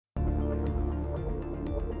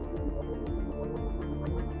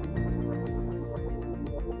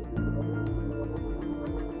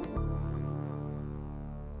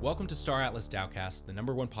Welcome to Star Atlas DAOcast, the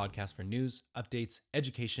 #1 podcast for news, updates,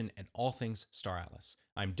 education, and all things Star Atlas.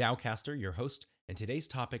 I'm DAOcaster, your host, and today's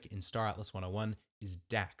topic in Star Atlas 101 is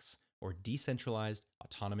DACs, or Decentralized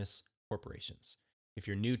Autonomous Corporations. If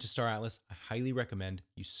you're new to Star Atlas, I highly recommend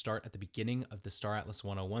you start at the beginning of the Star Atlas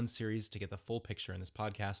 101 series to get the full picture in this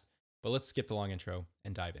podcast, but let's skip the long intro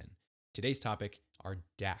and dive in. Today's topic are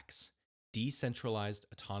DACs, Decentralized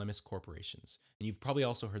Autonomous Corporations, and you've probably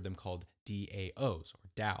also heard them called DAOs, or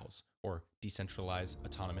DAOs, or Decentralized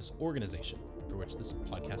Autonomous Organization, for which this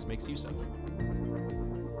podcast makes use of.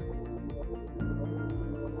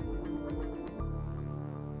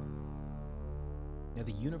 Now,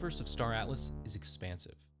 the universe of Star Atlas is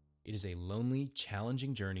expansive. It is a lonely,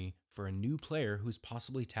 challenging journey for a new player who's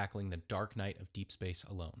possibly tackling the dark night of deep space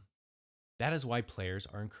alone. That is why players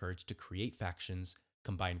are encouraged to create factions,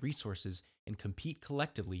 combine resources, and compete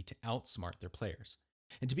collectively to outsmart their players.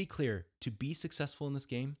 And to be clear, to be successful in this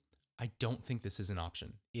game, I don't think this is an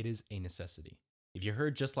option. It is a necessity. If you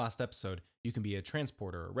heard just last episode, you can be a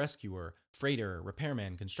transporter, a rescuer, freighter,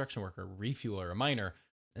 repairman, construction worker, refueler, a miner,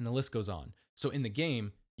 and the list goes on. So in the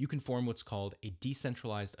game, you can form what's called a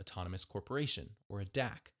Decentralized Autonomous Corporation, or a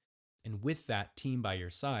DAC. And with that team by your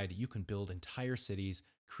side, you can build entire cities,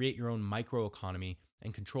 create your own microeconomy,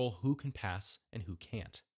 and control who can pass and who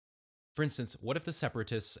can't. For instance, what if the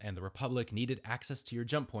Separatists and the Republic needed access to your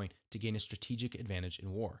jump point to gain a strategic advantage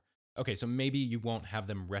in war? Okay, so maybe you won't have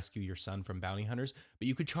them rescue your son from bounty hunters, but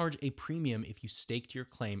you could charge a premium if you staked your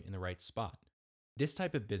claim in the right spot. This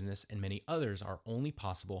type of business and many others are only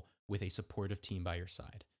possible with a supportive team by your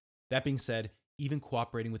side. That being said, even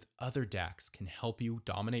cooperating with other DACs can help you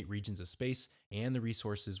dominate regions of space and the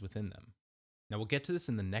resources within them. Now, we'll get to this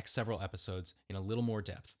in the next several episodes in a little more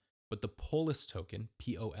depth, but the Polis token,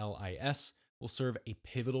 POLIS, will serve a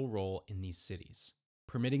pivotal role in these cities,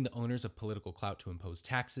 permitting the owners of political clout to impose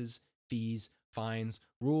taxes, fees, fines,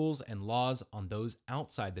 rules, and laws on those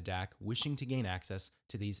outside the DAC wishing to gain access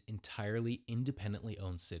to these entirely independently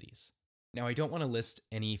owned cities. Now, I don't want to list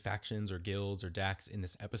any factions or guilds or DACs in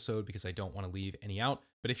this episode because I don't want to leave any out,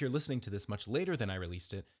 but if you're listening to this much later than I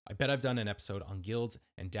released it, I bet I've done an episode on guilds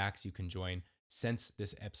and DACs you can join since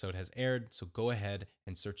this episode has aired, so go ahead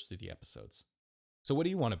and search through the episodes. So what do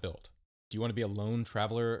you want to build? Do you want to be a lone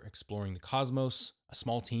traveler exploring the cosmos, a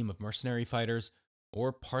small team of mercenary fighters,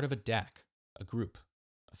 or part of a DAC, a group,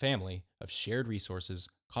 a family of shared resources,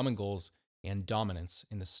 common goals, and dominance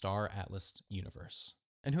in the Star Atlas universe?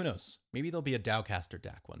 And who knows, maybe there'll be a DAOcaster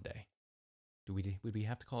DAC one day. Would we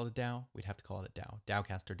have to call it a DAO? We'd have to call it a DAO.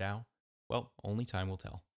 DAOcaster DAO? Well, only time will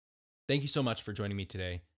tell. Thank you so much for joining me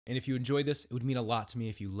today. And if you enjoyed this, it would mean a lot to me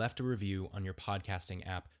if you left a review on your podcasting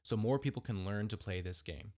app so more people can learn to play this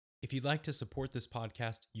game. If you'd like to support this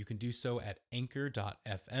podcast, you can do so at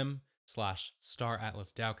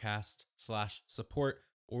anchor.fm/StarAtlasDAOcast/support,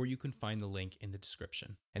 or you can find the link in the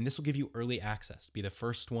description. And this will give you early access, be the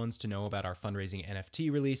first ones to know about our fundraising NFT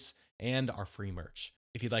release and our free merch.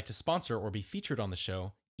 If you'd like to sponsor or be featured on the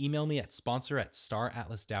show, email me at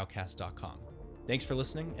sponsor@staratlasdaocast.com. Thanks for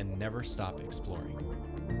listening and never stop exploring.